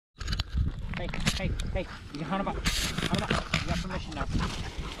Hey, you can hunt him up. Hunt him up. You got permission now.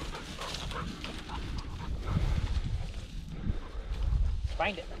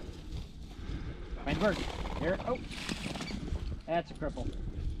 Find it. Find the bird. There. Oh. That's a cripple.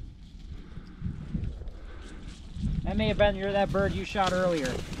 That may have been that bird you shot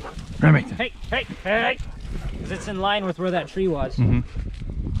earlier. Remington. Hey! Because it's in line with where that tree was. Mm-hmm.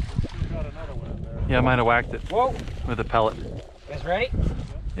 Got another one in there. Yeah, I might have whacked it. Whoa! With a pellet. You guys ready?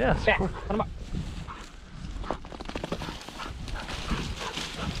 Yes. Back. Hunt him up.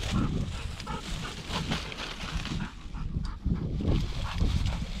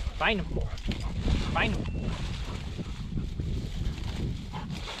 Find him. Find him.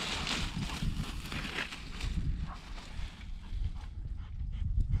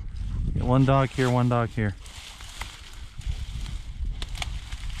 One dog here, one dog here.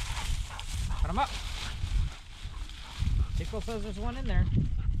 Put him up. Tickle says there's one in there.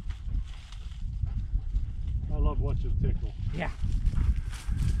 I love watching Tickle. Yeah.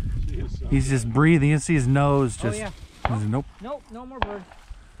 He's just breathing. You can see his nose just. Oh yeah. He's, nope. Nope, no more bird.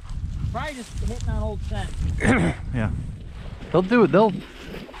 Probably just hitting on old scent. Yeah. They'll do it. They'll.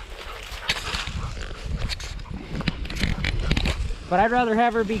 But I'd rather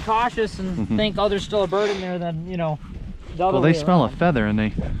have her be cautious and think, oh, there's still a bird in there than, you know, the other Well, they way smell around. a feather and they.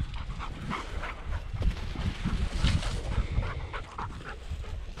 Yeah,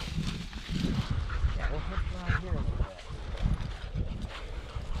 we'll hit around here a little bit.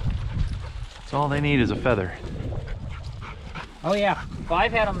 That's all they need is a feather. Oh yeah. Well,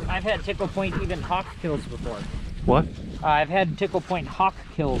 I've had tickle point even hawk kills before. What? I've had tickle point hawk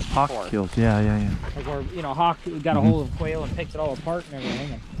kills Hawk before. kills. Yeah. Like where, you know, hawk got a hold of quail and picks it all apart and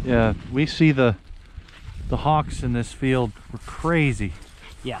everything. Yeah, we see the hawks in this field were crazy.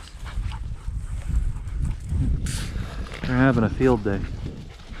 Yes. They're having a field day.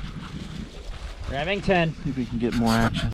 Remington. See if we can get more action.